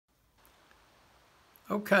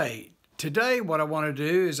Okay, today what I want to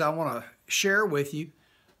do is I want to share with you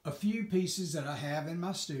a few pieces that I have in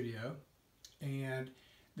my studio, and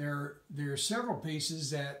there are several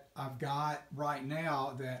pieces that I've got right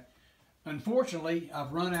now that unfortunately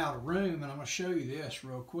I've run out of room, and I'm going to show you this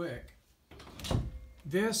real quick.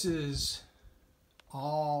 This is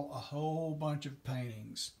all a whole bunch of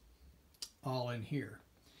paintings all in here.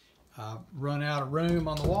 I've run out of room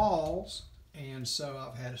on the walls, and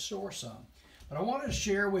so I've had to store some. But I wanted to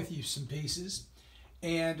share with you some pieces,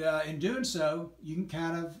 and in doing so, you can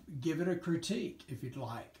kind of give it a critique if you'd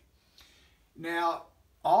like. Now,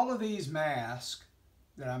 all of these masks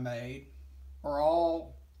that I made are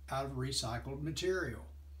all out of recycled material.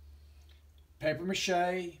 Paper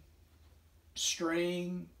mache,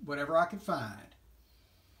 string, whatever I could find.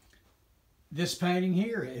 This painting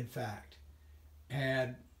here, in fact,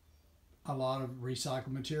 had a lot of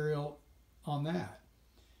recycled material on that.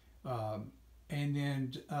 And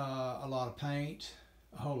then a lot of paint,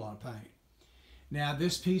 a whole lot of paint. Now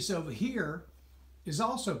this piece over here is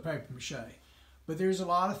also paper mache, but there's a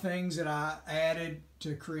lot of things that I added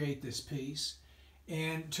to create this piece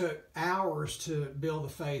and took hours to build the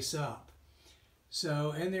face up.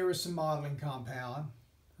 So, and there was some modeling compound,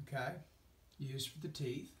 okay, used for the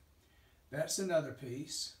teeth. That's another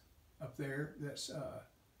piece up there that's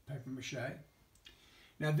paper mache.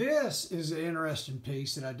 Now this is an interesting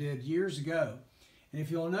piece that I did years ago. And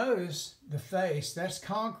if you'll notice, the face, that's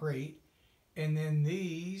concrete. And then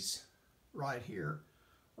these right here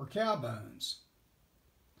are cow bones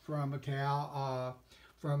from a cow,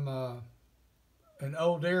 from an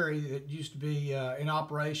old dairy that used to be in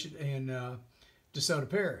operation in DeSoto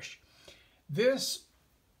Parish. This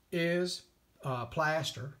is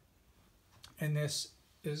plaster, and this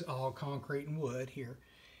is all concrete and wood here.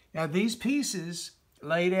 Now these pieces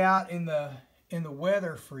laid out in the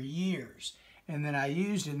weather for years, and then I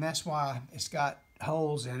used it, and that's why it's got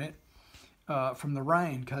holes in it from the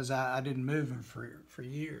rain, because I didn't move them for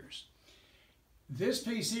years. This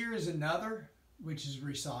piece here is another, which is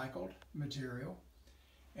recycled material.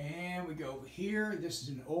 And we go over here. This is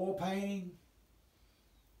an oil painting,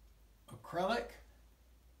 acrylic.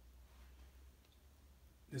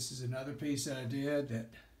 This is another piece that I did that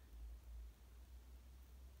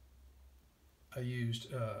I used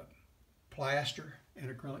plaster and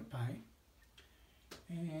acrylic paint.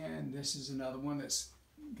 And this is another one that's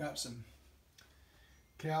got some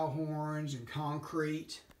cow horns and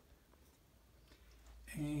concrete.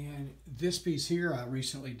 And this piece here I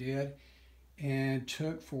recently did and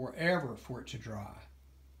took forever for it to dry.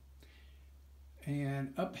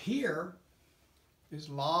 And up here is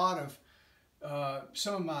a lot of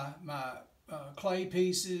some of my clay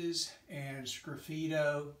pieces and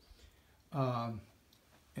sgraffito.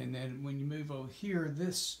 And then when you move over here,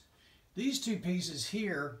 these two pieces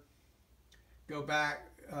here go back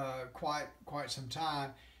quite some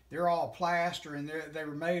time. They're all plaster, and they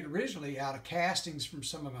were made originally out of castings from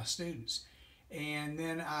some of my students. And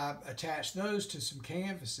then I attached those to some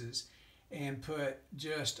canvases and put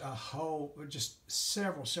just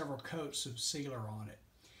several coats of sealer on it.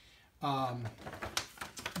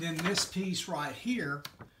 Then this piece right here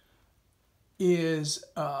is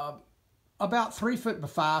about 3 foot by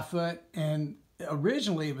 5 foot, and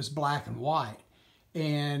originally it was black and white,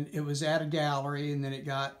 and it was at a gallery, and then it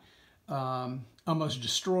got almost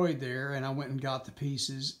destroyed there, and I went and got the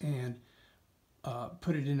pieces and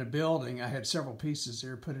put it in a building. I had several pieces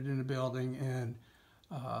there, put it in a building, and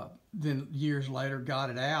then years later got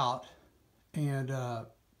it out and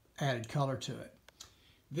added color to it.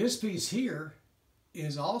 This piece here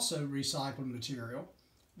is also recycled material,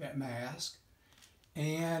 that mask.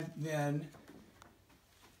 And then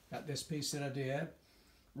got this piece that I did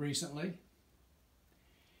recently.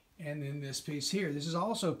 And then this piece here. This is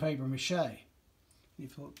also paper mache. You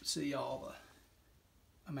can see all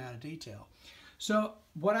the amount of detail. So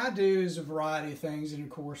what I do is a variety of things. And of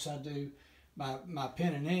course I do my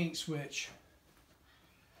pen and inks, which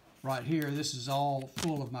right here, this is all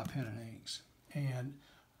full of my pen and inks. And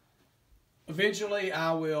eventually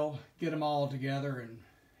I will get them all together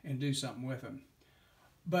and do something with them.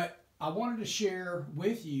 But I wanted to share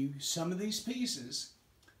with you some of these pieces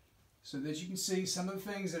so that you can see some of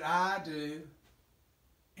the things that I do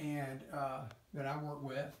and that I work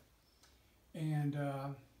with. And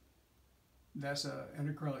that's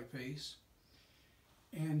an acrylic piece.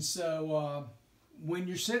 And so when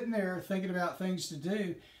you're sitting there thinking about things to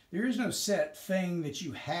do, there is no set thing that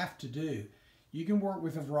you have to do. You can work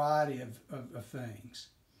with a variety of things.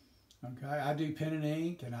 Okay, I do pen and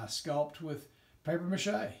ink, and I sculpt with paper mache,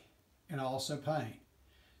 and I also paint.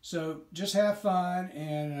 So just have fun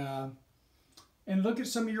and and look at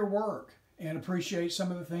some of your work and appreciate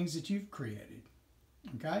some of the things that you've created.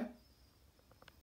 Okay?